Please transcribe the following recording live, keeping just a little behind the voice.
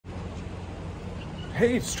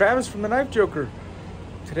Hey, it's Travis from the Knife Joker.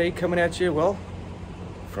 Today coming at you, well,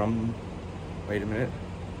 from the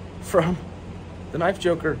Knife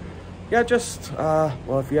Joker. Yeah, just,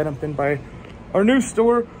 well, if you hadn't been by our new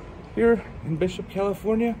store here in Bishop,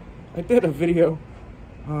 California, I did a video,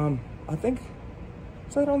 I think,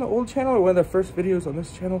 is that on the old channel or one of the first videos on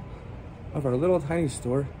this channel of our little tiny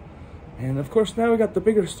store? And of course now we got the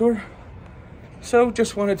bigger store. So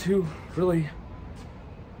just wanted to really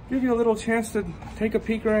give you a little chance to take a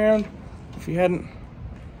peek around if you hadn't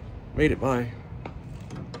made it by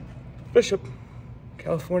Bishop,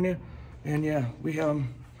 California. And yeah, we have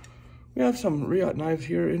some Riot knives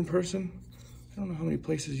here in person. I don't know how many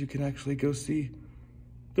places you can actually go see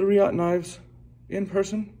the Riot knives in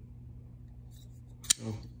person.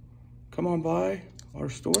 So come on by our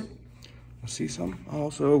store. You'll see some.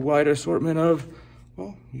 Also a wide assortment of,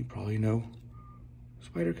 well, you probably know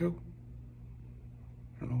Spyderco.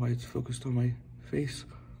 I don't know why it's focused on my face,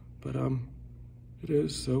 but it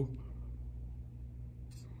is. So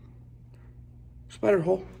Spider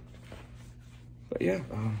hole. But yeah,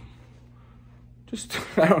 just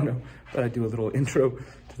I don't know, but I do a little intro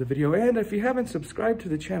to the video. And if you haven't subscribed to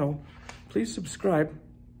the channel, please subscribe,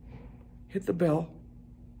 hit the bell.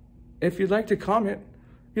 If you'd like to comment,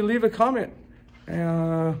 you leave a comment.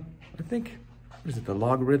 I think, what is it, the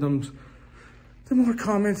logarithms, the more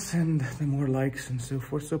comments and the more likes and so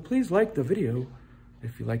forth. So please like the video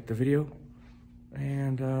if you like the video.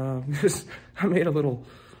 And I made a little,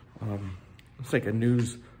 it's like a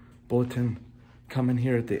news bulletin coming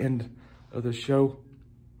here at the end of the show,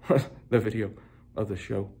 the video of the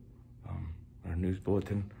show, our news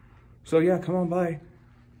bulletin. So yeah, come on by.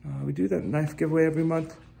 We do that knife giveaway every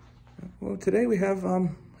month. Well, today we have, I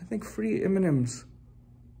think, free M&Ms.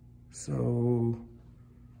 So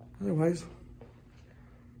otherwise,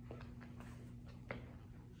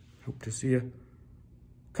 hope to see you.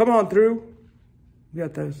 Come on through. We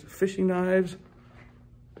got those fishing knives.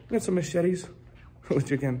 We got some machetes,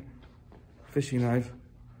 which again, fishing knives.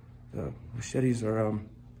 The machetes are,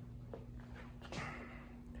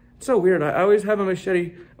 it's so weird. I always have a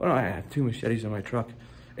machete. Well, I have two machetes in my truck.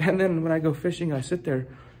 And then when I go fishing, I sit there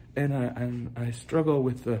and I struggle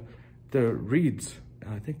with the reeds.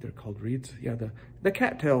 I think they're called reeds. Yeah, the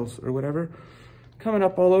cattails or whatever, coming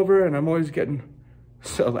up all over, and I'm always getting,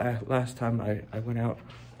 so last time I went out,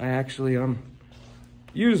 I actually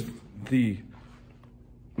used the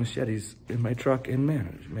machetes in my truck, and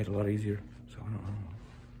man, it made it a lot easier. So I don't know.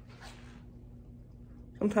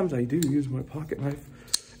 Sometimes I do use my pocket knife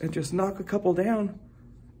and just knock a couple down.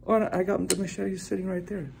 Oh, and I got the machetes sitting right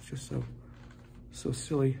there. It's just so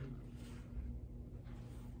silly.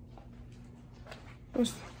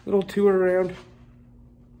 Just a little tour around.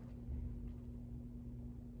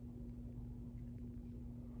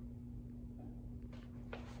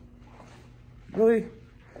 Really,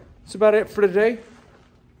 that's about it for today.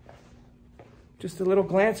 Just a little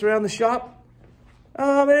glance around the shop.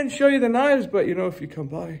 I didn't show you the knives, but you know, if you come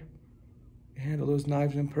by, you handle those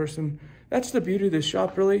knives in person. That's the beauty of this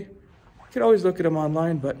shop, really. You can always look at them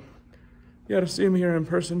online, but you gotta see them here in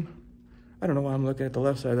person. I don't know why I'm looking at the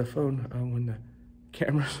left side of the phone when the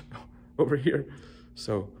camera's over here.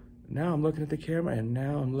 So now I'm looking at the camera, and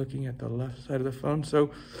now I'm looking at the left side of the phone.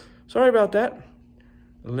 So sorry about that.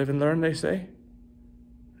 Live and learn, they say.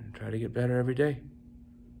 And try to get better every day.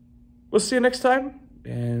 We'll see you next time,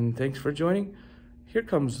 and thanks for joining. Here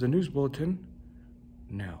comes the news bulletin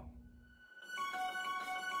now.